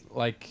 and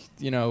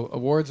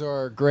awards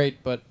are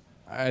great, but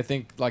I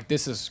think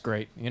this is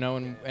great,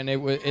 and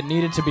it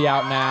needed to be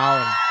out now,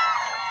 and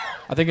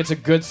I think it's a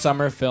good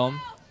summer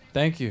film.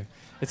 Thank you.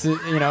 It's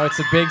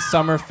a big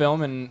summer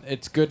film, and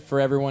it's good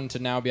for everyone to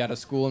now be out of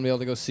school and be able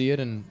to go see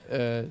it, and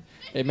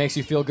it makes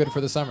you feel good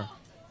for the summer.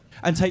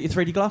 And take your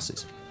 3D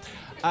glasses.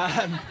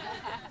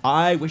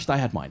 I wished I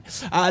had mine.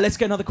 Let's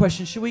get another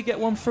question. Should we get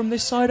one from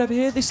this side over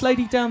here? This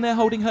lady down there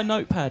holding her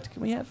notepad.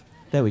 Can we have?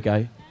 There we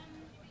go.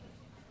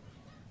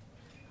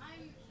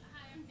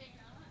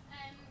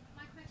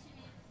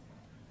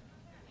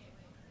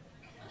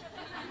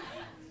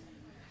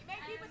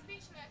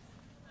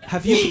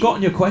 Have you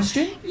forgotten your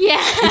question?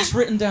 Yeah. It's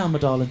written down, my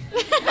darling.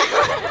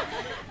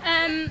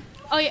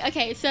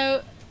 Okay,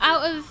 so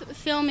out of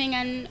filming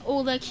and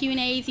all the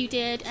Q&As you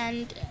did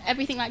and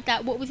everything like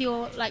that, what was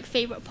your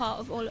favourite part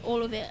of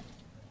all of it?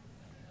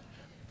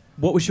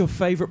 What was your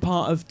favourite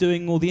part of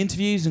doing all the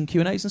interviews and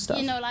Q&As and stuff?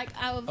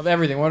 Out of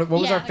everything. What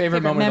was our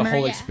favorite moment of the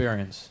whole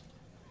experience?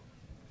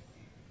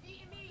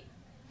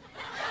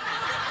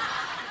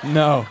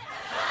 No.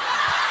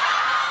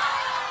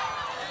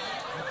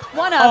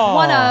 One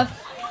of.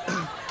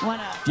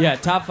 Yeah,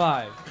 top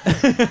 5.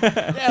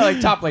 Yeah,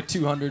 top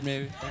 200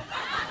 maybe.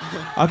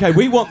 Okay,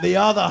 we want the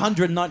other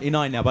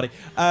 199 now, buddy.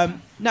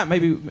 Nat,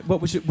 maybe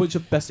what was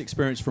your best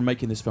experience from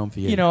making this film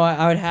for you?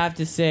 I would have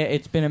to say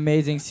it's been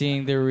amazing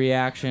seeing the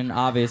reaction,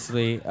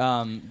 obviously.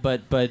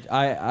 But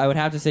I would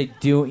have to say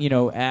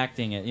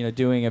acting it,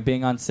 doing it,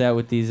 being on set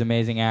with these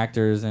amazing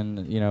actors and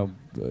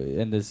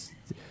and this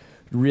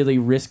really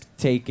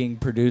risk-taking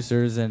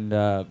producers, and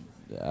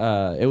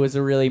it was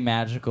a really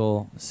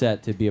magical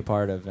set to be a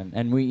part of,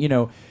 and we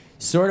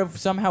sort of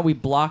somehow we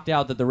blocked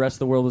out that the rest of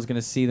the world was going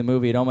to see the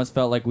movie. It almost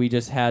felt like we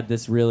just had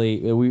this really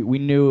we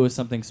knew it was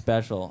something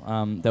special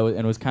and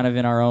it was kind of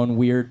in our own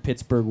weird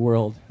Pittsburgh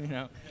world.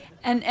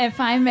 And if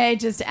I may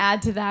just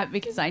add to that,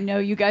 because I know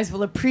you guys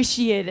will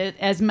appreciate it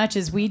as much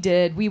as we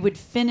did, we would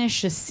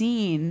finish a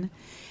scene,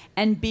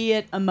 and be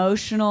it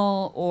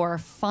emotional or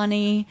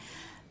funny,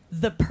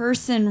 the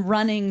person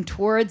running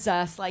towards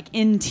us,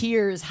 in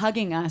tears,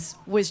 hugging us,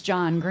 was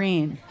John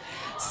Green.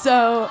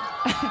 So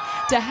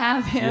to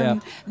have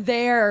him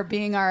there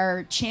being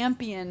our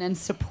champion and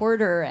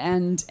supporter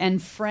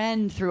and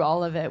friend through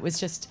all of it was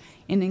just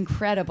an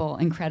incredible,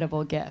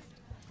 incredible gift.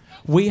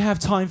 We have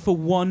time for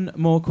one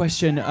more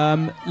question.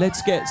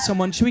 Let's get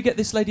someone. Should we get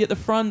this lady at the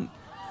front?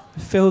 I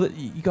feel that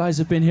you guys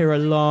have been here a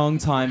long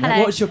time.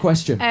 Hello. What's your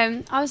question?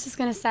 I was just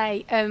going to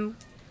say,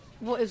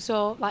 what was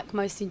your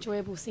most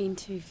enjoyable scene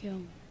to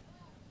film?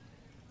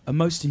 A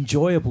most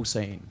enjoyable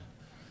scene?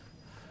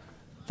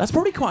 That's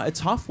probably quite a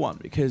tough one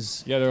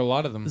because there are a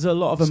lot of them. There's a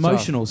lot of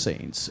emotional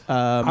scenes.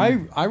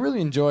 I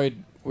really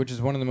enjoyed, which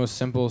is one of the most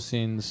simple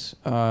scenes.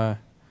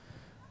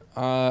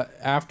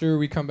 After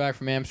we come back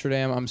from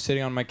Amsterdam, I'm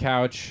sitting on my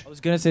couch. I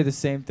was gonna say the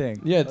same thing.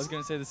 Yeah, I was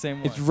gonna say the same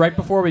one. It's right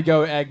before we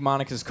go egg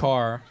Monica's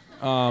car,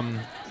 and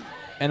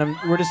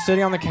we're just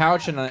sitting on the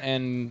couch,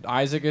 and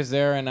Isaac is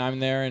there, and I'm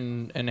there,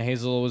 and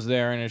Hazel was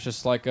there, and it's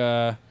just like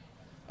a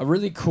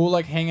really cool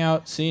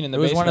hangout scene in the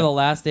basement. It was one of the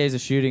last days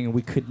of shooting, and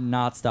we could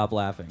not stop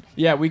laughing.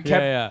 Yeah, we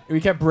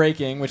kept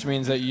breaking, which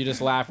means that you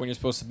just laugh when you're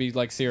supposed to be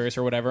serious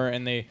or whatever.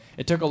 And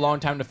it took a long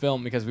time to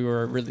film because we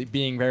were really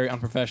being very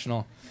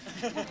unprofessional.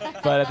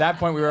 But at that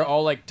point, we were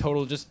all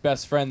total just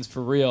best friends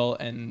for real,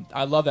 and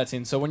I love that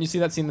scene. So when you see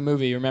that scene in the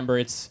movie, remember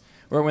it's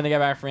when they get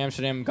back from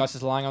Amsterdam. Gus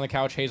is lying on the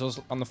couch, Hazel's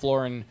on the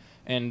floor,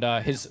 and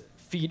his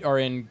feet are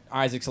in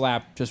Isaac's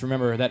lap. Just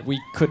remember that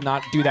we could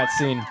not do that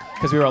scene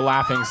because we were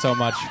laughing so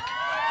much.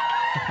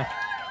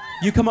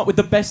 You come up with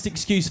the best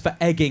excuse for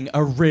egging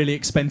a really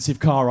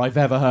expensive car I've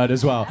ever heard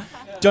as well.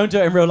 Don't do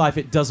it in real life,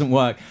 it doesn't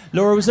work.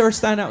 Laura, was there a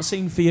standout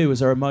scene for you? Was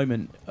there a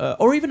moment,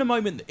 or even a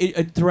moment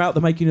throughout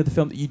the making of the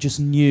film that you just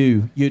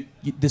knew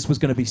this was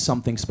going to be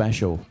something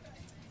special?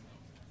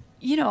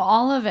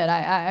 All of it.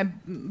 I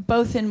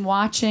both in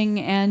watching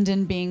and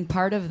in being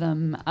part of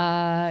them.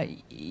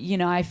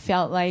 I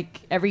felt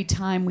like every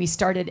time we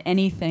started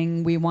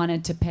anything, we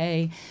wanted to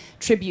pay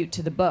tribute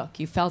to the book.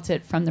 You felt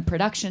it from the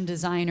production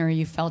designer,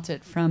 you felt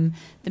it from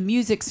the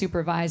music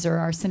supervisor,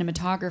 our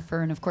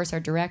cinematographer, and of course our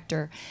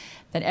director,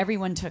 that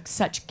everyone took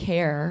such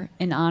care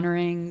in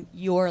honoring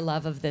your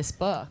love of this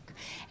book.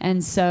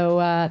 And so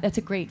that's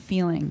a great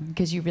feeling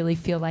because you really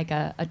feel like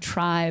a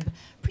tribe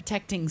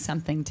protecting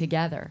something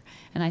together.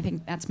 And I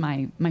think that's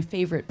my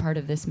favorite part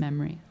of this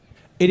memory.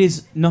 It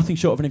is nothing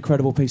short of an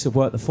incredible piece of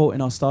work. The Fault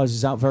in Our Stars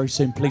is out very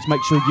soon. Please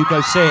make sure you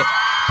go see it.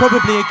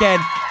 Probably again.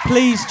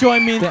 Please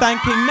join me in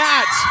thanking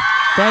Nat.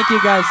 Thank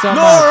you guys so much.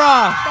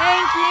 Laura.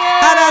 Thank you.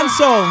 And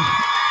Ansel.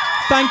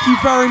 Thank you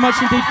very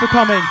much indeed for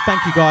coming.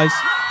 Thank you guys.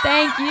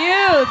 Thank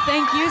you.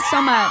 Thank you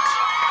so much.